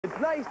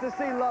It's nice to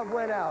see love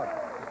win out.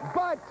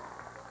 But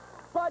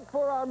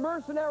for our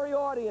mercenary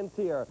audience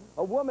here,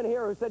 a woman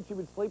here who said she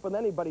would sleep with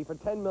anybody for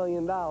 $10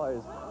 million,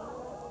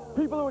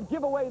 people who would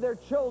give away their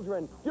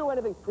children, do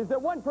anything. Is there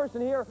one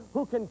person here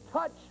who can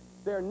touch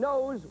their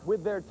nose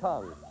with their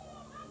tongue?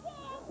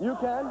 You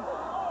can?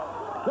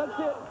 Let's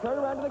see it. Turn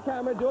around to the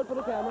camera. Do it for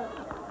the camera.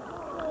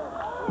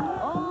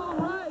 All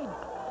right.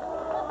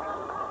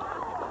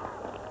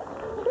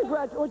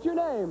 Congrats. What's your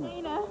name?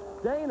 Dana.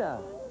 Dana.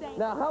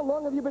 Now, how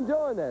long have you been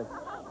doing this?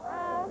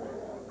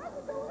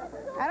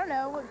 I don't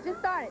know. Just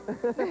started.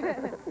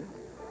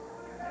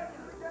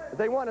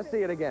 They want to see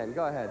it again.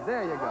 Go ahead.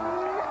 There you go.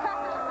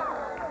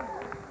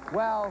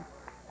 Well,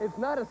 it's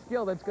not a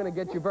skill that's going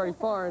to get you very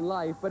far in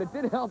life, but it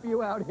did help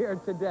you out here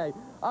today.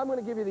 I'm going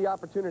to give you the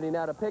opportunity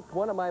now to pick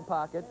one of my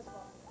pockets.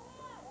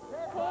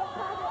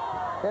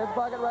 Pants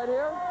pocket right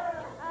here?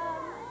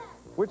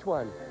 Which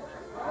one?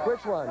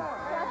 Which one?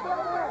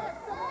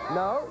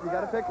 No, you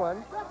got to pick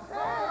one.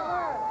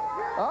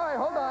 All right,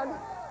 hold on.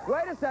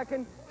 Wait a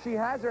second. She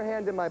has her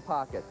hand in my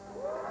pocket.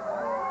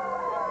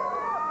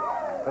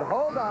 But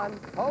hold on.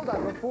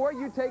 Before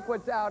you take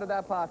what's out of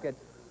that pocket,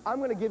 I'm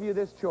going to give you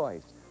this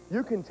choice.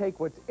 You can take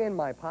what's in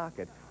my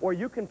pocket, or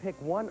you can pick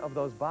one of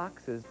those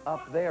boxes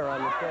up there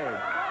on the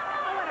stage.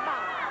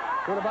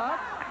 You want a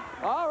box?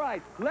 All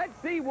right, let's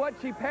see what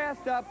she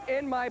passed up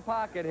in my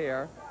pocket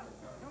here,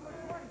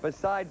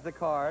 besides the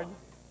card.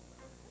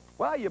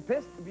 Well, you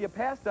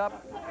passed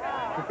up.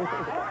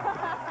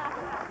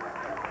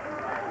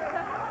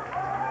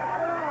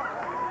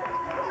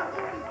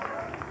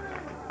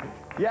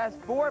 Yes,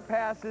 4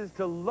 passes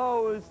to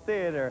Lowe's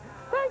Theater.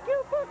 Thank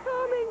you for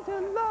coming to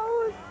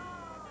Lowe's.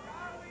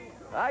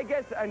 I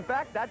guess, in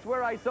fact, that's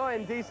where I saw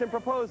Indecent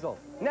Proposal.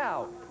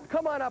 Now,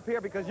 come on up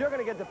here because you're going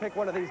to get to pick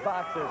one of these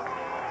boxes.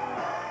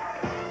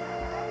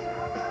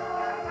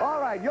 All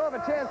right, you'll have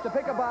a chance to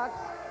pick a box.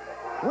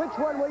 Which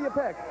one will you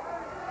pick?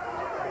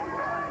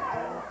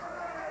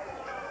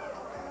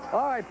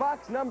 All right,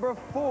 box number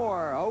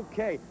 4.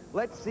 Okay,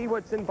 let's see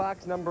what's in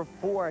box number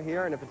 4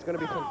 here, and if it's going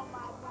to be some...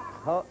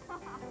 Oh.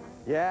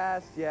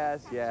 Yes.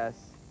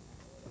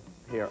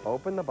 Here,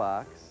 open the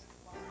box.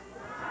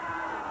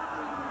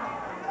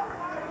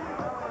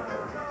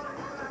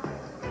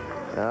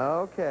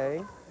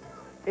 Okay.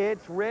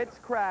 It's Ritz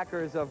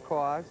crackers, of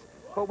course.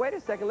 But wait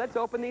a second, let's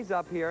open these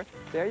up here.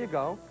 There you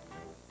go.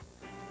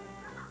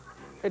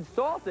 It's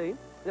salty.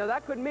 Now,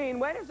 that could mean,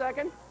 wait a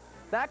second,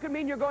 that could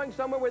mean you're going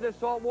somewhere where there's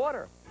salt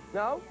water.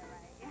 No?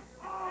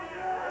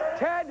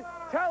 Ted,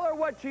 tell her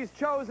what she's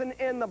chosen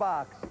in the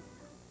box.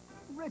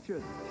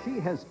 Richard, she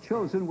has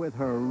chosen with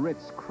her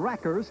Ritz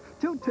crackers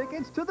 2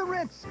 tickets to the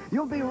Ritz.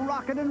 You'll be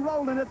rocking and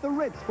rolling at the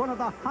Ritz, one of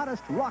the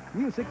hottest rock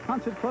music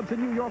concert clubs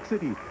in New York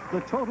City.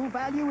 The total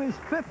value is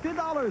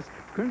 $50.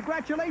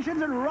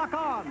 Congratulations and rock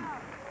on.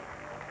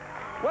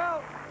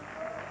 Well,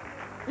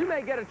 you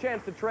may get a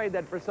chance to trade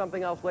that for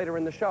something else later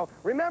in the show.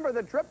 Remember,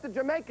 the trip to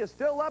Jamaica is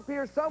still up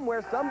here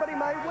somewhere. Somebody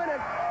might win it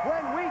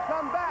when we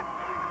come back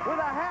with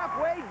a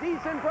halfway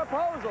decent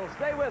proposal.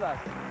 Stay with us.